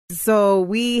So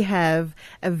we have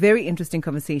a very interesting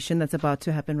conversation that's about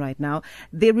to happen right now.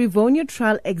 The Rivonia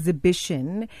Trial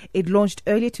exhibition, it launched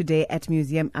earlier today at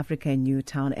Museum Africa in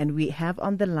Newtown, and we have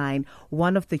on the line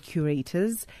one of the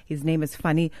curators. His name is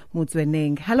Fanie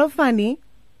Motsoeneng. Hello, Fanie.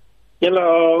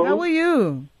 Hello. How are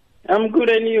you? I'm good,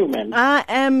 and you, man? I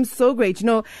am so great. You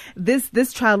know,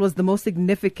 this trial was the most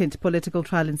significant political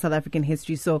trial in South African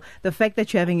history. So the fact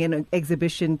that you're having an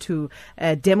exhibition to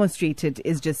demonstrate it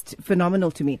is just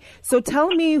phenomenal to me. So tell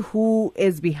me who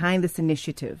is behind this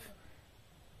initiative.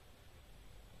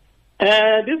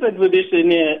 This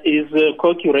exhibition is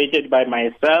co-curated by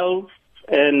myself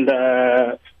and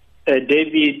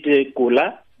David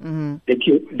Kula,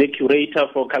 the curator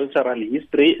for cultural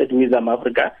history at Museum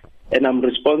Africa. And I'm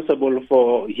responsible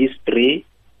for history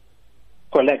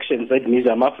collections at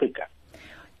Museum Africa.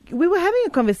 We were having a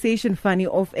conversation, Fanie,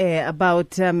 off air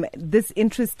about this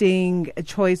interesting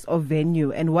choice of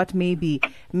venue and what maybe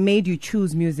made you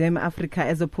choose Museum Africa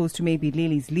as opposed to maybe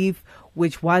Lily's Leaf,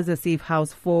 which was a safe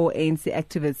house for ANC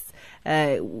activists,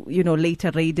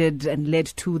 later raided and led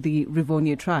to the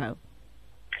Rivonia Trial.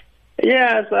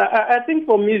 Yes, I think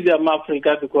for Museum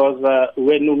Africa, because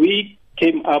when we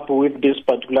came up with this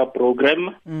particular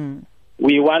program,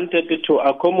 we wanted to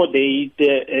accommodate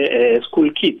school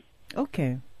kids.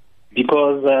 Okay.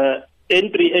 Because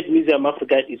entry at Museum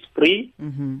Africa is free,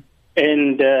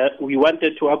 and we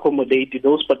wanted to accommodate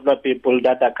those particular people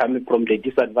that are coming from the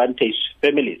disadvantaged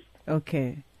families.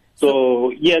 Okay.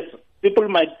 So yes, people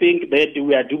might think that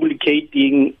we are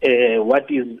duplicating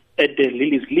what is at the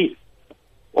Lily's Leaf,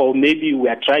 or maybe we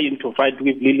are trying to fight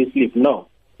with Lily's Leaf. No.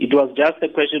 It was just a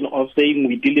question of saying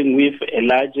we're dealing with a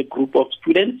large group of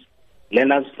students,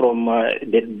 learners from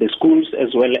the schools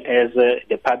as well as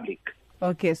the public.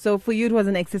 Okay, so for you it was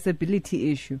an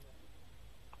accessibility issue?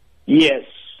 Yes.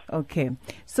 Okay,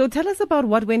 so tell us about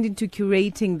what went into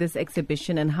curating this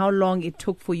exhibition and how long it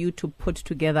took for you to put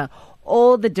together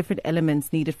all the different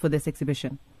elements needed for this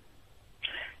exhibition.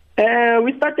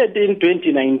 We started in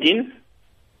 2019.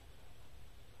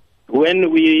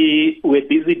 When we were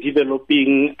busy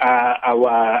developing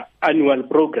our annual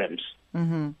programs.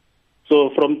 So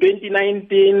from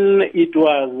 2019, it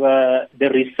was the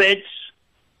research,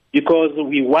 because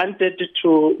we wanted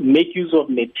to make use of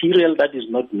material that is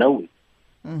not known.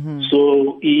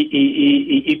 So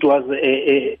it was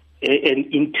an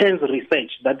intense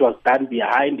research that was done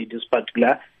behind this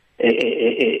particular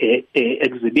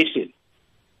exhibition.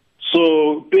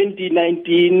 So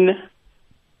 2019...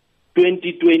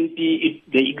 2020,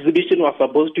 the exhibition was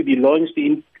supposed to be launched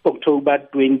in October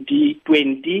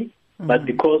 2020, but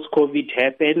because COVID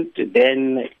happened,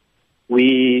 then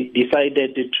we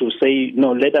decided to say,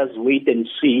 no, let us wait and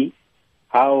see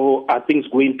how are things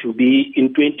going to be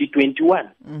in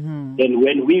 2021. And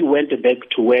when we went back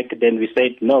to work, then we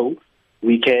said, no,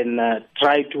 we can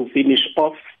try to finish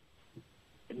off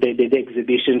the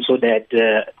exhibition so that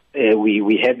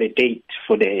we have a date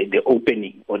for the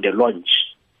opening or the launch.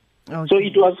 Okay. So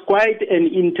it was quite an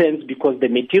intense, because the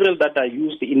material that are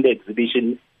used in the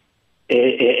exhibition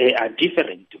are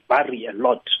different, vary a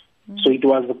lot. So it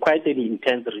was quite an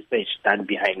intense research done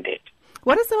behind it.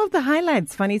 What are some of the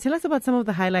highlights, Fanie? Tell us about some of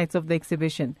the highlights of the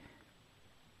exhibition.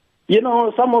 You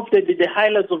know, some of the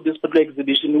highlights of this particular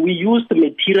exhibition, we used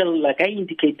material, like I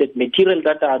indicated, material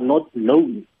that are not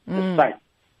known as such.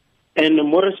 And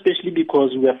more especially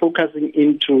because we are focusing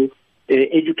into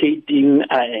educating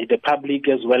the public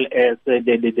as well as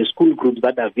the school groups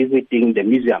that are visiting the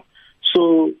museum.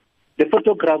 So the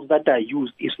photographs that are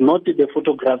used is not the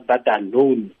photographs that are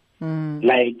known.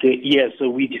 So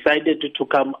we decided to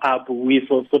come up with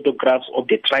photographs of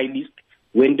the trialists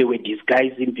when they were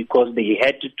disguising, because they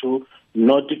had to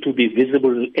not to be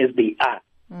visible as they are.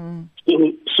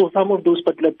 So some of those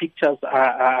particular pictures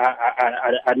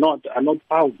are not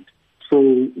found. So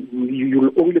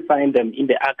you'll only find them in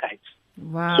the archives.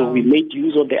 Wow. So we made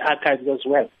use of the archives as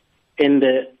well, and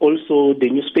also the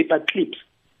newspaper clips.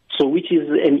 So which is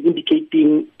an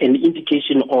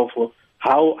indication of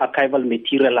how archival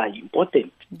material are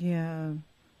important. Yeah,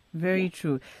 very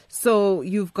true. So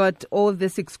you've got all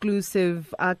this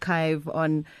exclusive archive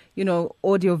on,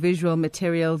 audio-visual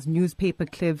materials, newspaper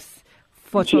clips,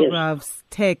 photographs,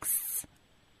 texts.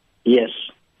 Yes.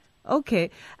 Okay.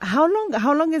 How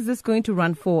long is this going to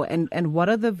run for, and what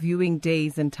are the viewing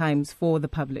days and times for the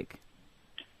public?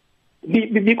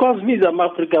 Because Museum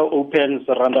Africa opens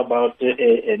around about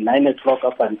 9 o'clock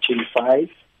up until 5.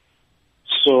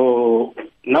 So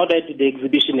now that the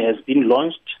exhibition has been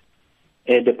launched,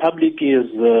 the public is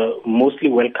mostly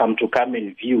welcome to come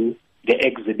and view the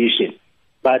exhibition,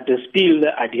 but still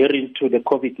adhering to the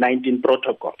COVID-19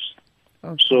 protocols.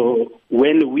 Okay. So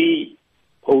when we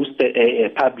host a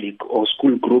public or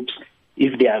school groups,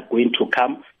 if they are going to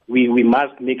come, we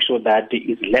must make sure that there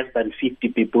is less than 50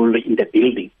 people in the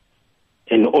building.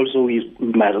 And also we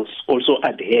must also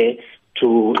adhere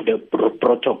to the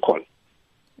protocol.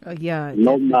 Yeah.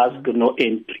 No definitely. mask, no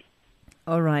entry.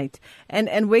 All right.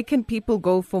 And where can people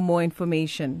go for more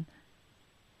information?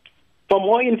 For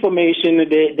more information,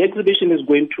 the exhibition is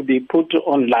going to be put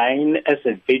online as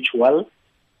a virtual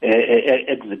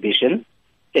exhibition,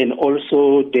 and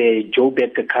also the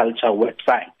Joburg Culture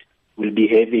website will be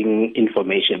having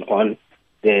information on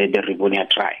the Rivonia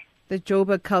Trial. The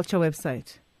Joburg Culture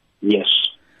website. Yes.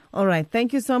 All right.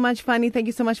 Thank you so much, Fanie. Thank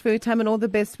you so much for your time and all the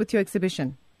best with your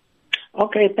exhibition.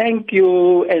 Okay, thank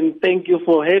you, and thank you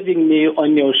for having me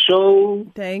on your show.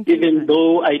 Thank you. Even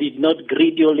though I did not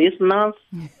greet your listeners.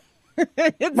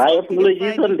 My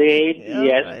apologies on that. All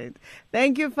Yes. right.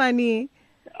 Thank you, Fanie.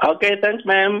 Okay, thanks,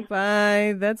 ma'am.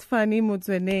 Bye. That's Fanie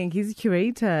Motsoeneng. He's a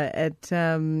curator at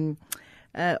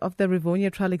of the Rivonia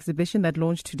Trial exhibition that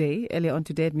launched earlier on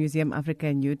today at Museum Africa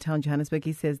in Newtown, Johannesburg.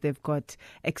 He says they've got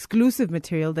exclusive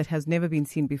material that has never been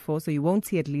seen before, so you won't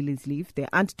see at Lily's Leaf. They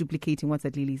aren't duplicating what's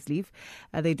at Lily's Leaf.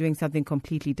 They're doing something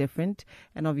completely different,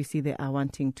 and obviously they are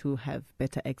wanting to have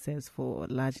better access for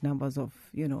large numbers of,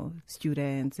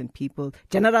 students and people,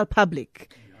 general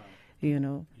public.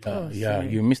 You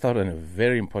missed out on a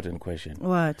very important question.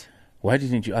 What? Why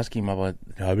didn't you ask him about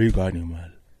the big animal?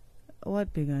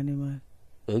 What big animal?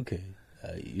 Okay,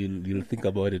 you'll think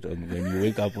about it when you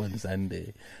wake up on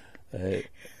Sunday.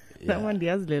 That one,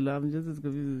 I'm just as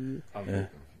confused as you.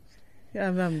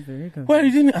 I'm very confused. Well,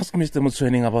 you didn't ask Mr.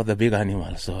 Motsoeneng about the big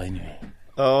animal, so anyway.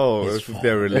 Oh, if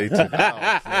they're related.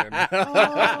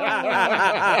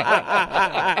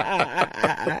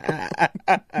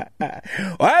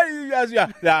 Why you guys?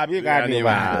 Big animal.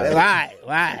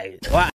 Why?